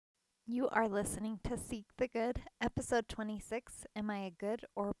You are listening to Seek the Good, episode 26. Am I a good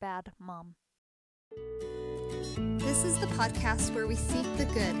or bad mom? This is the podcast where we seek the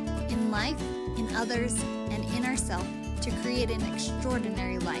good in life, in others, and in ourselves to create an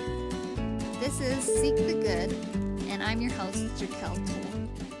extraordinary life. This is Seek the Good, and I'm your host, Jaquel Toll.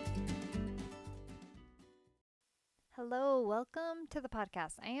 Hello, welcome to the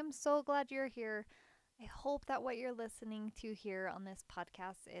podcast. I am so glad you're here. I hope that what you're listening to here on this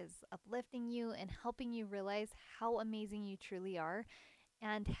podcast is uplifting you and helping you realize how amazing you truly are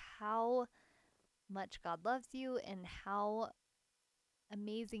and how much God loves you and how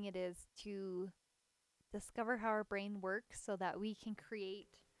amazing it is to discover how our brain works so that we can create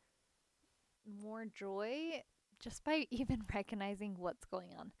more joy just by even recognizing what's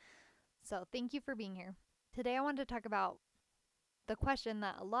going on. So, thank you for being here. Today, I want to talk about the question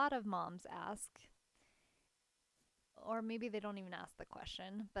that a lot of moms ask, or maybe they don't even ask the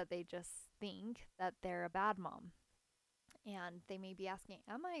question, but they just think that they're a bad mom. And they may be asking,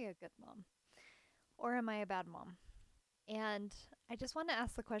 am I a good mom? Or am I a bad mom? And I just want to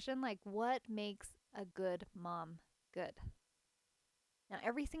ask the question, like, what makes a good mom good? Now,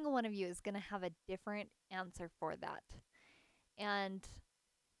 every single one of you is going to have a different answer for that. And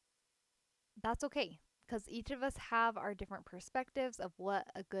that's okay, because each of us have our different perspectives of what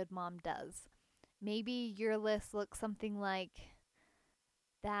a good mom does. Maybe your list looks something like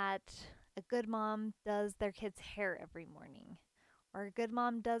that a good mom does their kids' hair every morning, or a good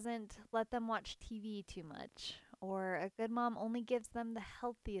mom doesn't let them watch TV too much, or a good mom only gives them the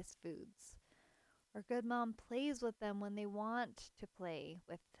healthiest foods, or a good mom plays with them when they want to play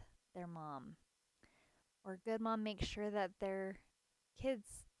with their mom, or a good mom makes sure that their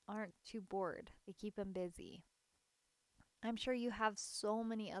kids aren't too bored. They keep them busy. I'm sure you have so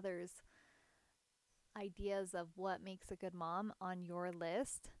many others ideas of what makes a good mom on your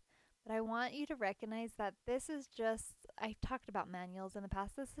list. But I want you to recognize that this is just, I've talked about manuals in the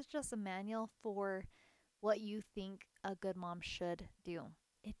past. This is just a manual for what you think a good mom should do.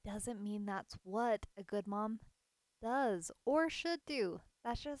 It doesn't mean that's what a good mom does or should do.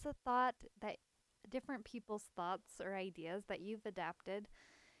 That's just a thought that different people's thoughts or ideas that you've adapted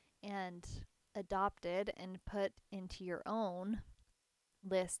and adopted and put into your own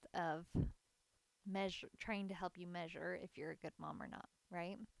list of trying to help you measure if you're a good mom or not,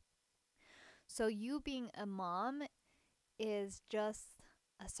 right? So you being a mom is just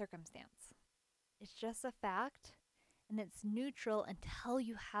a circumstance. It's just a fact and it's neutral until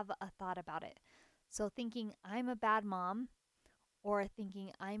you have a thought about it. So thinking I'm a bad mom or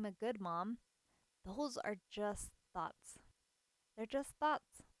thinking I'm a good mom, those are just thoughts. They're just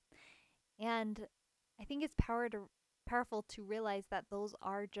thoughts. And I think it's powerful to realize that those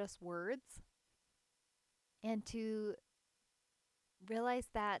are just words and to realize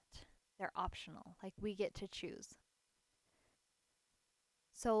that they're optional. Like we get to choose.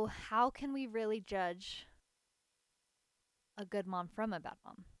 So, how can we really judge a good mom from a bad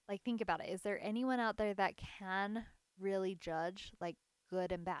mom? Like, think about it. Is there anyone out there that can really judge like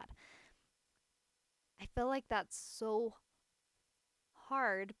good and bad? I feel like that's so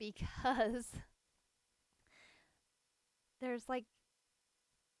hard because there's like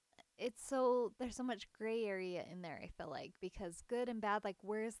there's so much gray area in there. I feel like because good and bad, like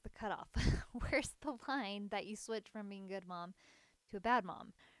where's the cutoff? Where's the line that you switch from being a good mom to a bad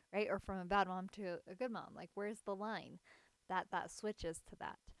mom, right? Or from a bad mom to a good mom? Like where's the line that switches to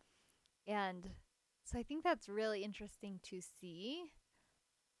that? And so I think that's really interesting to see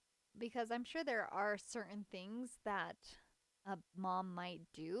because I'm sure there are certain things that a mom might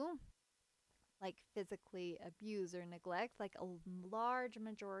do, like physically abuse or neglect. Like a large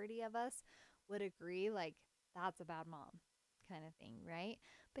majority of us would agree, like, that's a bad mom kind of thing, right?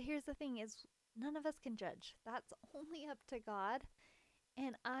 But here's the thing is none of us can judge. That's only up to God.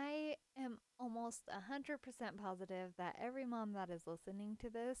 And I am almost 100% positive that every mom that is listening to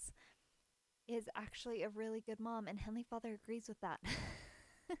this is actually a really good mom, and Heavenly Father agrees with that.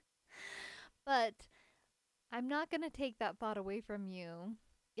 But I'm not going to take that thought away from you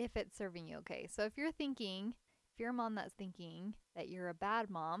if it's serving you okay. So if you're a mom that's thinking that you're a bad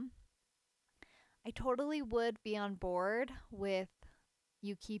mom, I totally would be on board with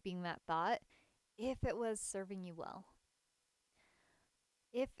you keeping that thought if it was serving you well.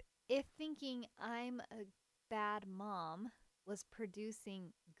 If if thinking I'm a bad mom was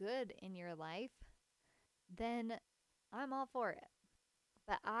producing good in your life, then I'm all for it.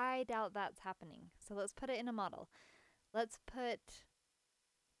 But I doubt that's happening. So let's put it in a model. Let's put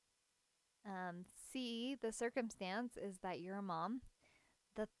C, the circumstance is that you're a mom.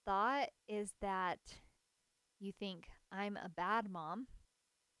 The thought is that you think I'm a bad mom.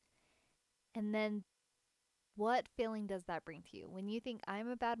 And then what feeling does that bring to you? When you think I'm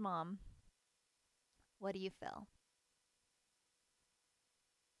a bad mom, what do you feel?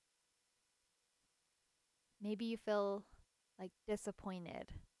 Maybe you feel like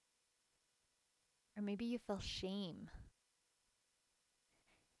disappointed, or maybe you feel shame.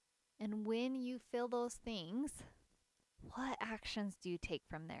 And when you feel those things, what actions do you take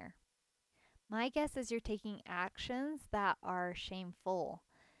from there? My guess is you're taking actions that are shameful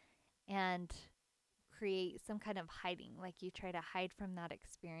and create some kind of hiding, like you try to hide from that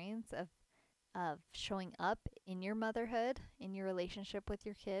experience of showing up in your motherhood, in your relationship with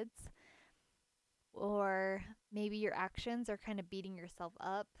your kids, or maybe your actions are kind of beating yourself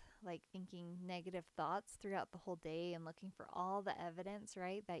up, like thinking negative thoughts throughout the whole day and looking for all the evidence,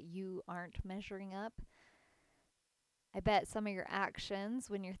 right, that you aren't measuring up. I bet some of your actions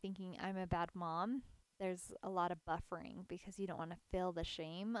when you're thinking, I'm a bad mom, there's a lot of buffering because you don't want to feel the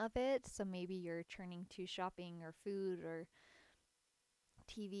shame of it. So maybe you're turning to shopping or food or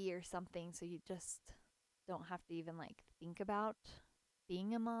TV or something so you just don't have to even like think about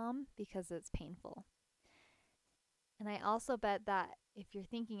being a mom because it's painful. And I also bet that if you're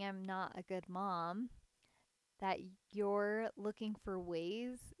thinking I'm not a good mom, that you're looking for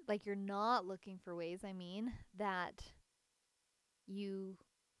ways, like you're not looking for ways, I mean, that you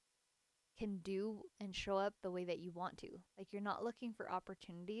can do and show up the way that you want to. Like you're not looking for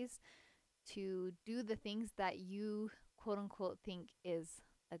opportunities to do the things that you quote unquote think is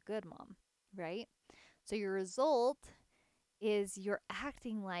a good mom, right? So your result is you're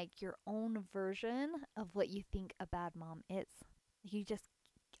acting like your own version of what you think a bad mom is. You just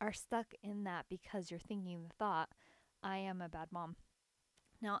are stuck in that because you're thinking the thought, I am a bad mom.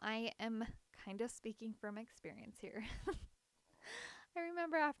 Now, I am kind of speaking from experience here. I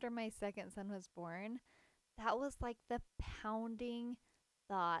remember after my second son was born, that was like the pounding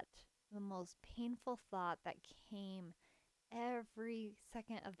thought, the most painful thought that came every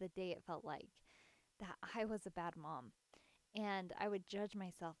second of the day. It felt like that I was a bad mom. And I would judge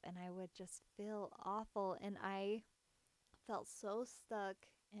myself and I would just feel awful. And I felt so stuck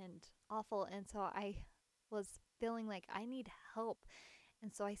and awful. And so I was feeling like I need help.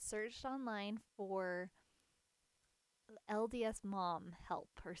 And so I searched online for LDS mom help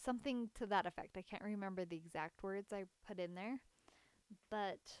or something to that effect. I can't remember the exact words I put in there,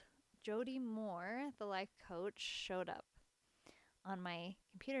 but Jody Moore, the life coach, showed up on my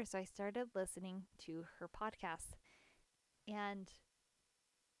computer. So I started listening to her podcast. And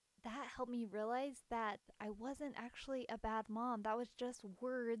that helped me realize that I wasn't actually a bad mom. That was just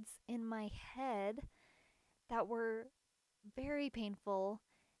words in my head that were very painful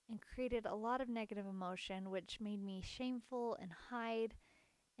and created a lot of negative emotion, which made me shameful and hide.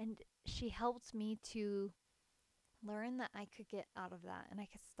 And she helped me to learn that I could get out of that and I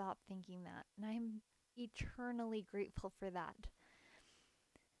could stop thinking that. And I'm eternally grateful for that.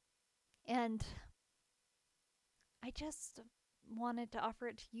 And I just wanted to offer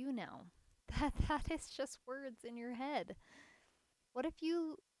it to you now. That is just words in your head. What if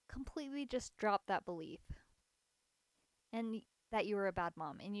you completely just dropped that belief and that you were a bad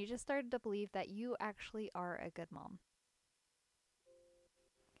mom and you just started to believe that you actually are a good mom?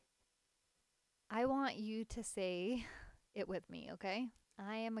 I want you to say it with me, okay?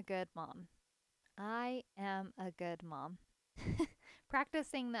 I am a good mom. I am a good mom.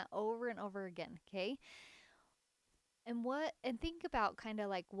 Practicing that over and over again, okay? And think about kind of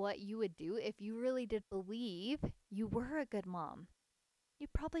like what you would do if you really did believe you were a good mom.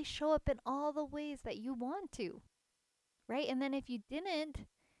 You'd probably show up in all the ways that you want to, right? And then if you didn't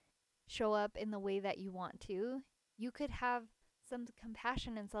show up in the way that you want to, you could have some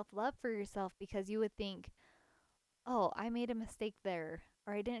compassion and self love for yourself because you would think, oh, I made a mistake there,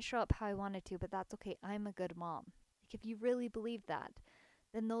 or I didn't show up how I wanted to, but that's okay. I'm a good mom. Like, if you really believe that,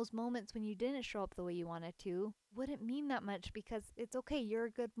 then those moments when you didn't show up the way you wanted to wouldn't mean that much because it's okay. You're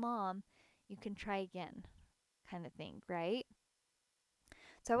a good mom. You can try again, kind of thing, right?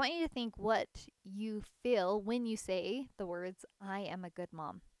 So I want you to think what you feel when you say the words, I am a good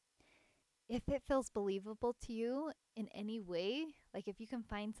mom. If it feels believable to you in any way, like if you can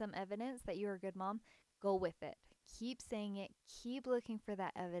find some evidence that you're a good mom, go with it. Keep saying it. Keep looking for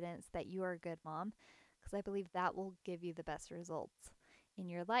that evidence that you are a good mom because I believe that will give you the best results in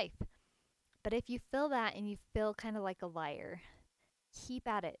your life. But if you feel that and you feel kind of like a liar, keep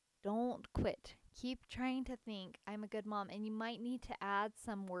at it. Don't quit. Keep trying to think, I'm a good mom. And you might need to add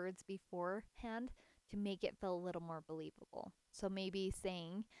some words beforehand to make it feel a little more believable. So maybe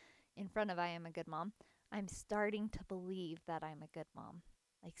saying in front of I am a good mom, I'm starting to believe that I'm a good mom.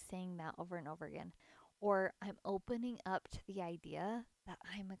 Like saying that over and over again. Or I'm opening up to the idea that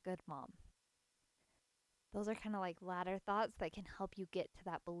I'm a good mom. Those are kind of like ladder thoughts that can help you get to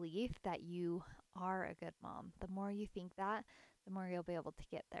that belief that you are a good mom. The more you think that, the more you'll be able to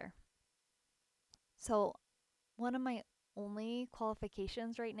get there. So, one of my only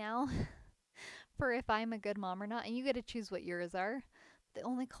qualifications right now for if I'm a good mom or not, and you get to choose what yours are, the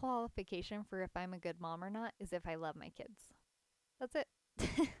only qualification for if I'm a good mom or not is if I love my kids. That's it.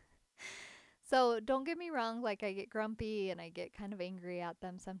 So don't get me wrong, like I get grumpy and I get kind of angry at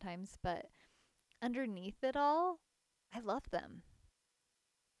them sometimes, but underneath it all, I love them.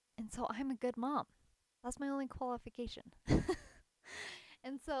 And so I'm a good mom. That's my only qualification.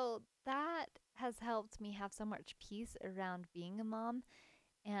 And so that has helped me have so much peace around being a mom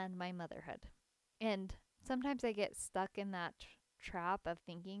and my motherhood. And sometimes I get stuck in that trap of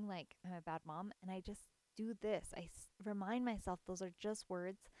thinking like I'm a bad mom, and I just do this. Remind myself those are just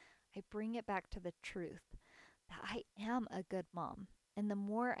words. I bring it back to the truth that I am a good mom. And the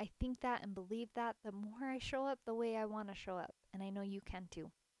more I think that and believe that, the more I show up the way I want to show up. And I know you can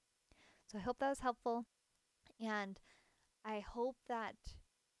too. So I hope that was helpful. And I hope that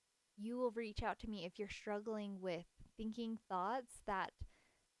you will reach out to me if you're struggling with thinking thoughts that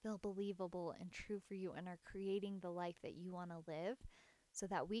feel believable and true for you and are creating the life that you want to live, so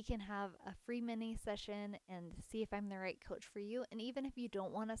that we can have a free mini session and see if I'm the right coach for you. And even if you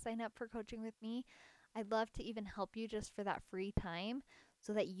don't want to sign up for coaching with me, I'd love to even help you just for that free time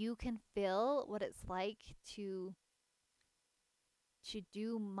so that you can feel what it's like to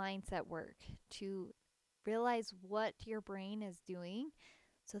do mindset work, to realize what your brain is doing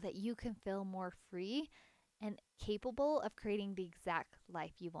so that you can feel more free and capable of creating the exact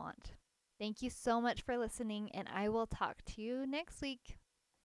life you want. Thank you so much for listening, and I will talk to you next week.